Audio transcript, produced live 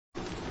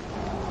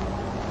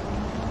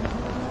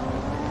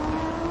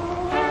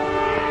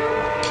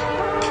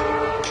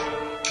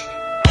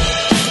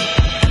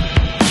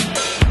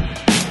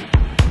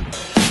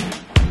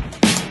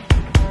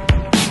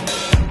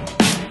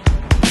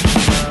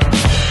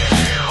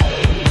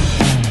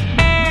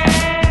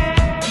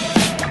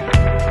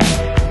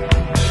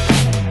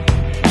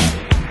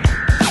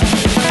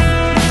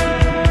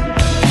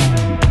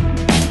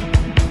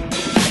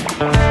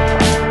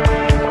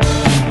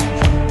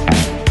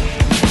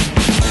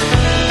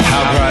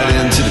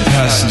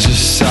passenger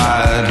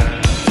side.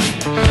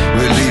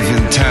 We're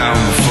leaving town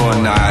before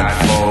night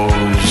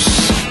falls.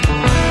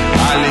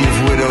 I leave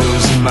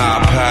widows in my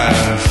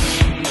path.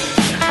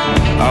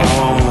 I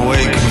won't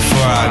wake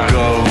before I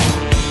go.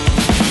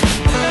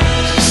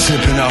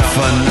 Slipping off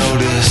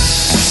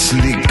unnoticed,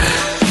 sleek.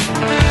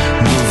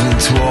 Moving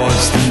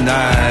towards the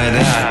night,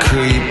 I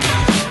creep.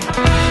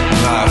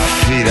 My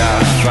feet I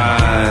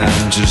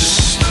find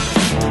just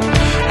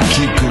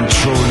keep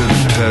control of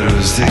the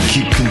pedals. They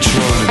keep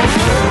control of the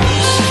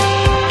pedals.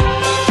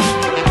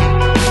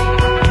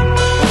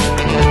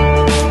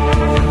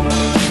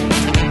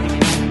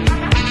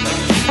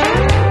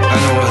 I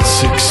know what's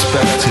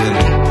expected.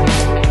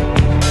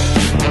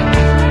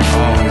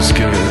 Always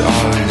give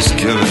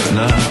it,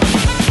 no?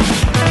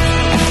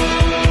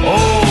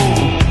 Oh,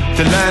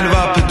 the land of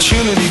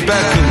opportunity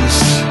beckons.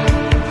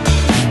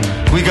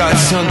 We got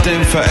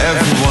something for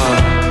everyone.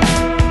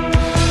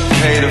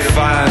 Pay to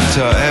find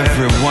to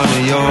every one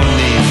of your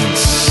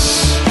needs.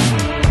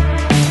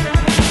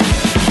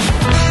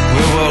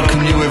 We'll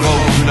welcome you with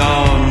open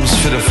arms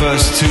for the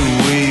first 2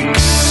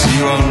 weeks.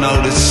 You won't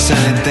notice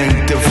anything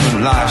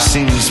different. Life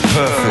seems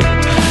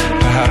perfect,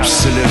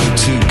 perhaps a little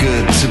too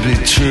good to be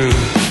true.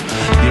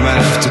 You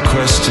might have to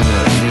question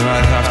it. You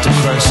might have to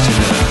question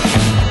it.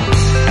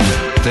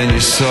 Then you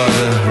saw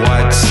the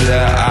whites of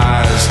their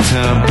eyes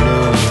turn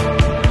blue.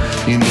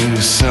 You knew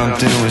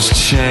something was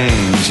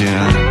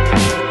changing.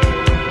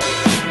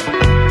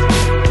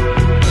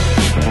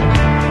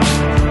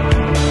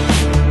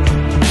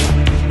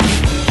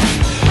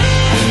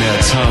 Then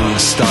their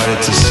tongues started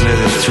to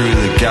slither through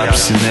the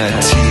gaps in their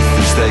teeth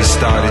as they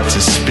started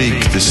to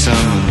speak the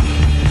sermon.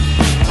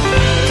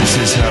 This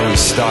is how we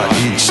start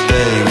each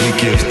day. We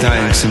give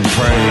thanks and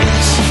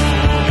praise.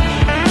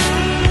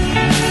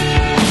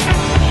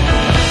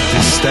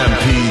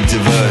 Stampede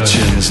of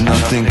urchins,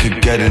 nothing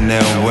could get in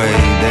their way.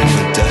 They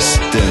were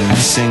destined,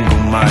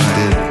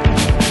 single-minded.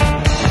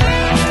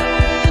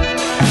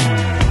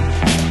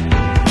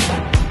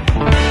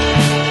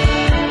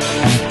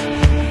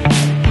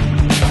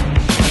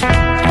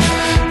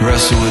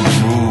 Wrestle with the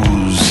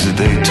rules that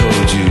they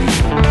told you.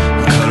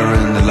 Color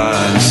in the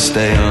lines,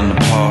 stay on the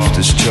path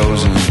that's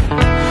chosen.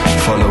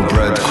 Follow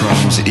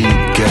breadcrumbs, eat,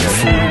 get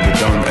food, but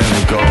don't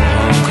ever go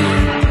hungry.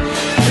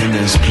 In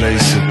this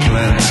place of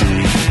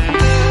plenty,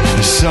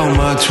 there's so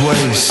much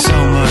waste, so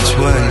much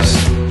waste.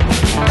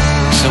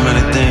 So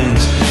many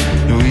things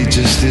that we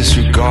just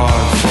disregard,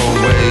 throw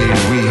away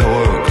that we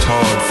worked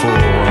hard for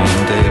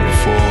one day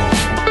before.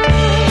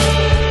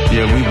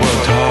 Yeah, we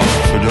worked hard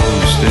for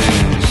those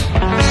things.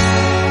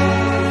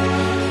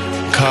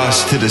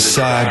 Cast to the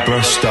side,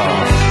 brushed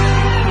off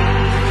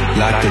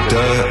like the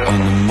dirt on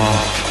the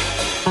mop.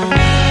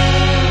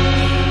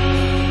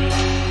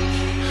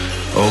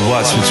 Or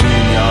what's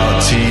between your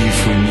teeth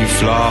when you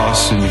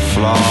floss and you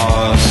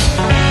floss.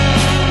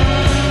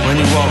 When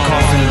you walk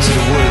off into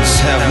the woods,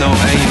 have no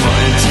aim or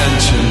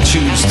intention,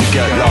 choose to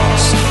get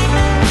lost.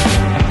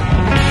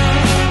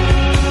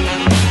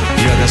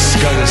 You gotta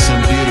scudder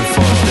some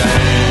beautiful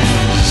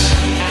days.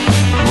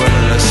 What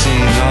have I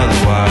seen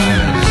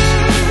otherwise?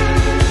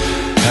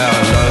 How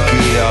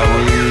lucky are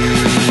we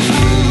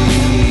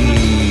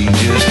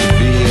just to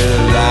be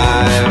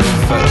alive?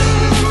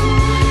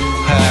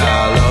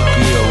 How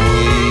lucky are we?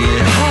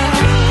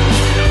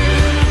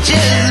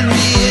 Just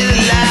be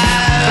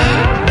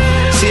alive.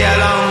 See how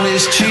long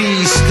this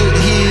tree stood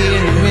here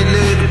in the middle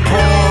of the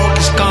park.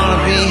 It's gonna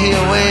be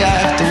here way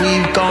after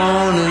we've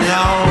gone, and the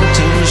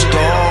autumn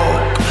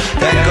stalk.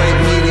 That great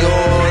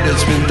meteor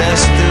that's been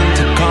destined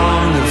to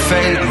come. The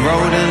fate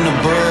wrote in the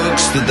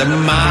books that the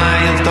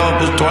Mayan thought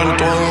was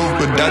 2012,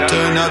 but that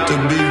turned out to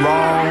be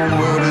wrong.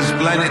 Will this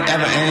planet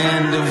ever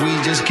end if we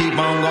just keep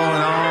on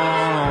going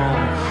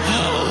on?